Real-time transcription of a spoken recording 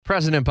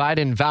President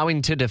Biden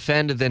vowing to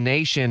defend the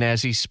nation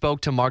as he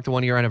spoke to mark the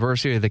one-year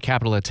anniversary of the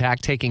Capitol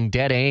attack, taking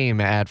dead aim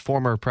at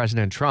former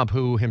President Trump,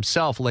 who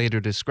himself later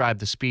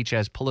described the speech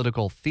as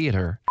political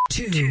theater.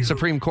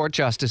 Supreme Court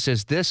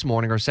justices this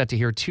morning are set to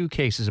hear two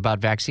cases about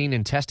vaccine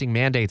and testing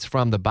mandates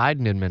from the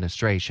Biden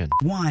administration.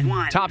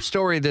 Top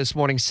story this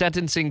morning,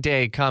 sentencing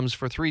day comes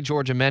for three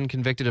Georgia men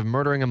convicted of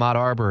murdering Ahmaud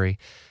Arbery.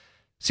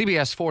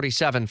 CBS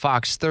 47,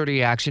 Fox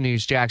 30, Action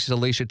News Jax's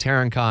Alicia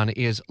Tarancon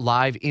is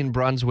live in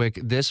Brunswick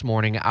this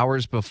morning,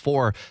 hours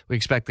before we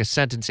expect the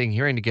sentencing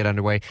hearing to get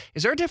underway.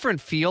 Is there a different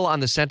feel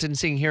on the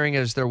sentencing hearing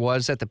as there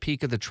was at the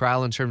peak of the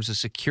trial in terms of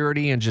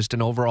security and just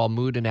an overall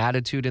mood and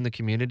attitude in the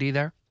community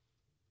there?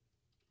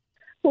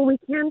 Well, we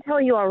can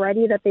tell you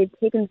already that they've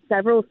taken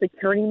several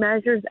security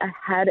measures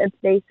ahead of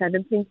today's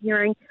sentencing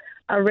hearing.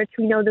 Rich,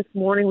 we know this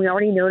morning, we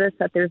already noticed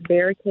that there's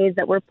barricades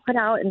that were put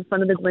out in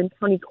front of the Glenn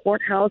County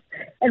Courthouse.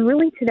 And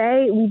really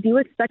today, we do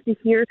expect to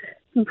hear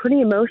some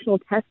pretty emotional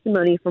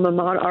testimony from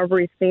Ahmaud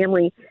Arbery's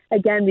family,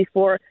 again,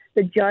 before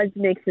the judge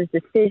makes his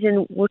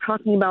decision. We're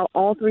talking about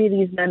all three of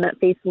these men that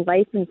face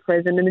life in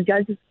prison, and the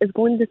judge is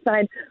going to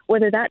decide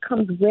whether that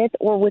comes with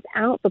or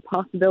without the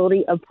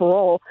possibility of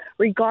parole.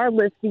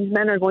 Regardless, these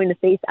men are going to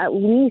face at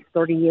least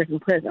 30 years in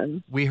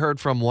prison. We heard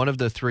from one of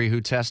the three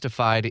who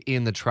testified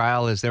in the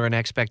trial. Is there an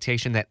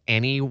expectation that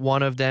any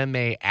one of them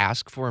may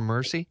ask for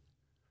mercy?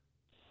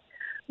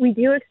 We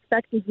do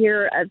expect to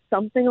hear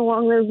something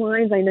along those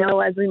lines. I know,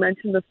 as we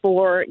mentioned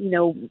before,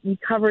 we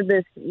covered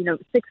this,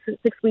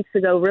 six weeks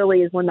ago, really,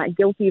 is when that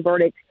guilty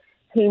verdict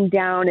came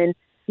down. And,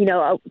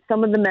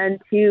 some of the men,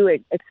 too,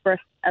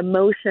 expressed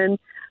emotion.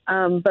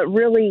 But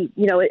really,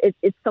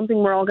 it's something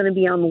we're all going to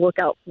be on the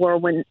lookout for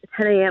when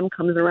 10 a.m.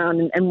 comes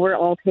around and we're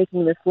all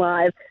taking this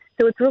live.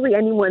 So it's really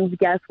anyone's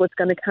guess what's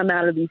going to come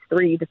out of these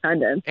three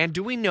defendants. And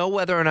do we know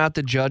whether or not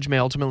the judge may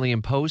ultimately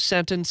impose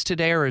sentence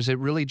today, or is it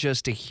really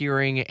just a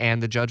hearing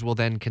and the judge will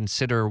then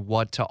consider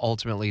what to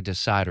ultimately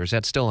decide, or is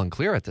that still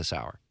unclear at this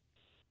hour?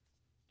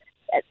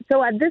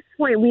 So at this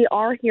point, we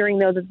are hearing,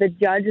 though, that the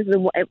judge is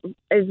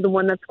the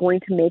one that's going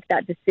to make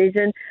that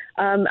decision.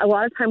 A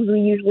lot of times we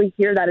usually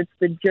hear that it's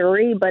the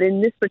jury, but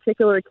in this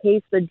particular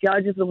case, the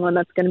judge is the one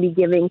that's going to be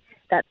giving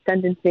that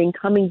sentencing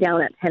coming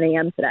down at 10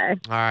 a.m. today.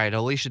 All right,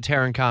 Alicia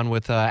Tarancon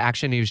with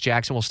Action News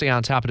Jackson. We'll stay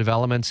on top of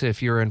developments.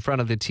 If you're in front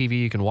of the TV,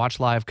 you can watch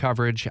live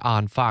coverage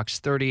on Fox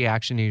 30,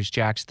 Action News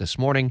Jax this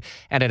morning,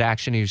 and at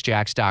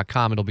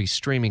actionnewsjax.com. It'll be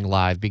streaming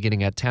live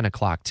beginning at 10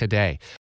 o'clock today.